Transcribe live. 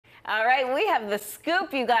All right, we have the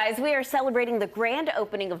scoop, you guys. We are celebrating the grand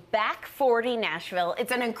opening of Back 40 Nashville.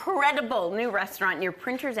 It's an incredible new restaurant near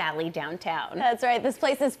Printers Alley downtown. That's right. This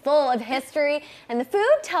place is full of history, and the food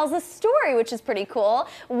tells a story, which is pretty cool.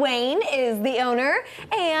 Wayne is the owner,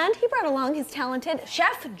 and he brought along his talented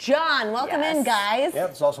Chef John. Welcome in, guys. Yeah,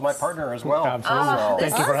 it's also my partner as well. Absolutely. Oh,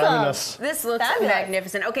 Thank you for having us. This looks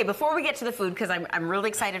magnificent. Okay, before we get to the food, because I'm really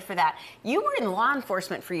excited for that, you were in law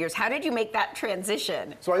enforcement for years. How did you make that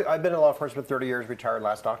transition? So I've been in law enforcement 30 years, retired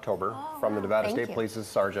last October from the Nevada State Police as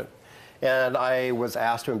sergeant. And I was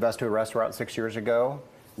asked to invest in a restaurant 6 years ago,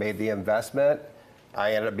 made the investment.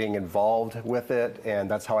 I ended up being involved with it, and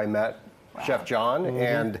that's how I met Chef John.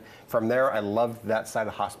 And from there, I loved that side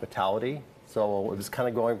of hospitality. So it was kind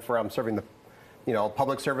of going from serving the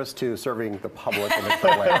public service to serving the public in a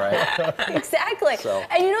different way, right? Exactly. So.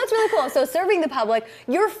 And you know what's really cool? So serving the public,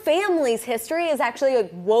 your family's history is actually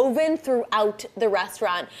woven throughout the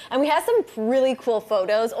restaurant. And we have some really cool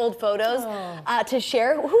photos, old photos, to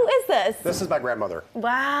share. Who is this? This is my grandmother.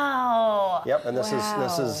 Wow. Yep, and this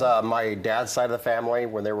is my dad's side of the family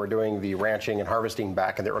when they were doing the ranching and harvesting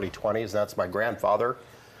back in the early 20s. That's my grandfather.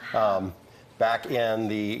 Back in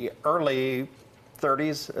the early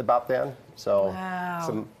 30s, about then. So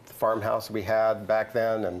some farmhouse we had back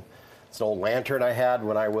then, and it's an old lantern I had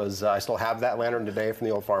when I still have that lantern today from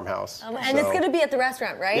the old farmhouse. And it's going to be at the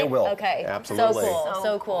restaurant, right? It will. Okay. Absolutely. So cool.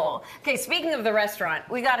 So cool. Okay, speaking of the restaurant,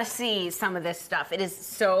 we got to see some of this stuff. It is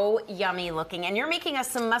so yummy looking, and you're making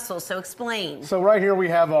us some mussels, so explain. So right here we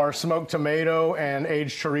have our smoked tomato and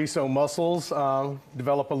aged chorizo mussels.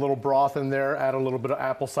 Develop a little broth in there, add a little bit of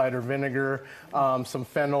apple cider vinegar, some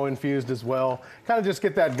fennel infused as well. Kind of just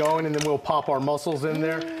get that going, and then we'll pop our mussels in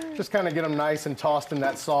there. Just kind of get them nice and tossed in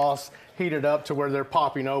that sauce. Heat it up to where they're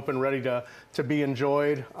popping open, ready to be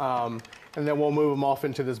enjoyed. And then we'll move them off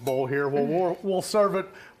into this bowl here. We'll serve it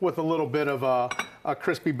with a little bit of a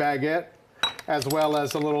crispy baguette, as well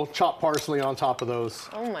as a little chopped parsley on top of those.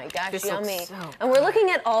 Oh my gosh, this yummy. So and we're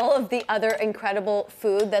looking at all of the other incredible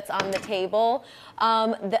food that's on the table.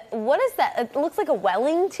 What is that? It looks like a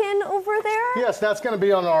Wellington over there. Yes, that's going to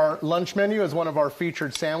be on our lunch menu as one of our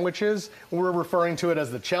featured sandwiches. We're referring to it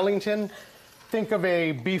as the Chellington. Think of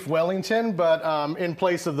a beef Wellington, but in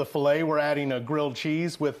place of the filet, we're adding a grilled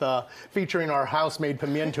cheese with featuring our house-made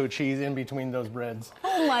pimiento cheese in between those breads.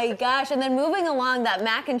 Oh my gosh, and then moving along, that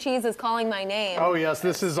mac and cheese is calling my name. Oh yes,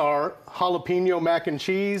 this is our jalapeno mac and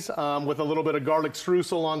cheese with a little bit of garlic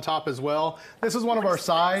streusel on top as well. This is one of our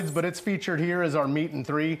sides, but it's featured here as our meat and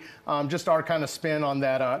three, just our kind of spin on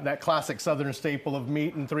that classic Southern staple of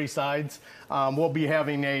meat and three sides. We'll be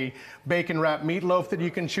having a bacon-wrapped meatloaf that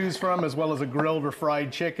you can choose from, as well as a grilled or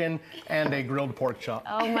fried chicken and a grilled pork chop.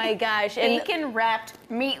 Oh my gosh. Bacon-wrapped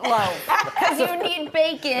meatloaf, because you need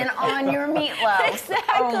bacon on your meatloaf. Exactly.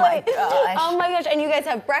 Oh my gosh. Oh my gosh. And you guys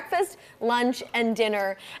have breakfast, lunch, and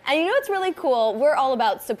dinner. And you know what's really cool? We're all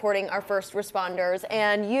about supporting our first responders.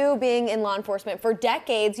 And you being in law enforcement for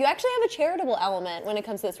decades, you actually have a charitable element when it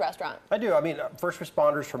comes to this restaurant. I do. I mean, first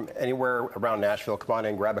responders from anywhere around Nashville, come on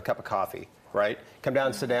in, grab a cup of coffee, right? Come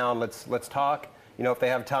down, sit down, let's talk. You know, if they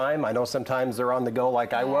have time. I know sometimes they're on the go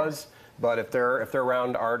like I was, but if they're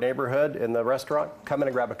around our neighborhood in the restaurant, come in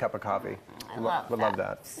and grab a cup of coffee. I love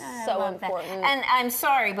that. So important. And I'm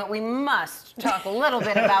sorry, but we must talk a little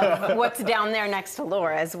bit about what's down there next to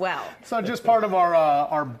Laura as well. So just part of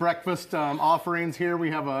our breakfast offerings here,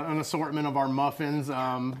 we have an assortment of our muffins,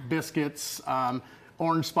 biscuits,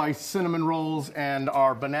 orange spice cinnamon rolls, and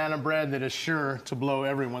our banana bread that is sure to blow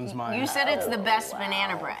everyone's mind. You said it's the best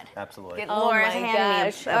banana bread. Absolutely. Get Laura's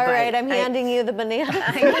hand me All right, I'm handing you the banana.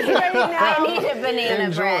 I need a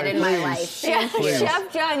banana bread in my life.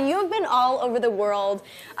 Chef John, you have been all over the world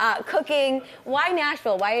cooking. Why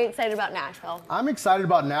Nashville? Why are you excited about Nashville? I'm excited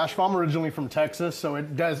about Nashville. I'm originally from Texas, so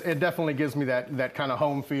it definitely gives me that kind of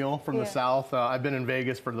home feel from the South. I've been in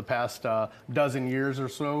Vegas for the past dozen years or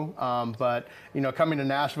so, but coming to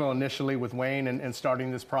Nashville initially with Wayne and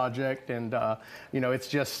starting this project, and it's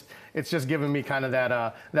just given me kind of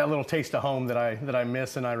that little taste of home that I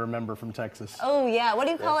miss and I remember from Texas. Oh yeah, what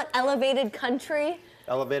do you call it? Elevated country?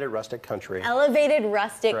 Elevated rustic country. Elevated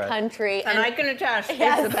rustic country. And I can attest,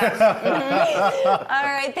 yes. it's the best. All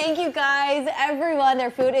right, thank you guys, everyone.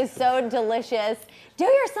 Their food is so delicious. Do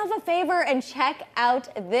yourself a favor and check out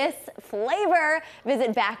this flavor.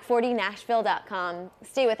 Visit back40nashville.com.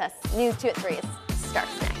 Stay with us. News 2 at 3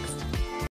 starts now.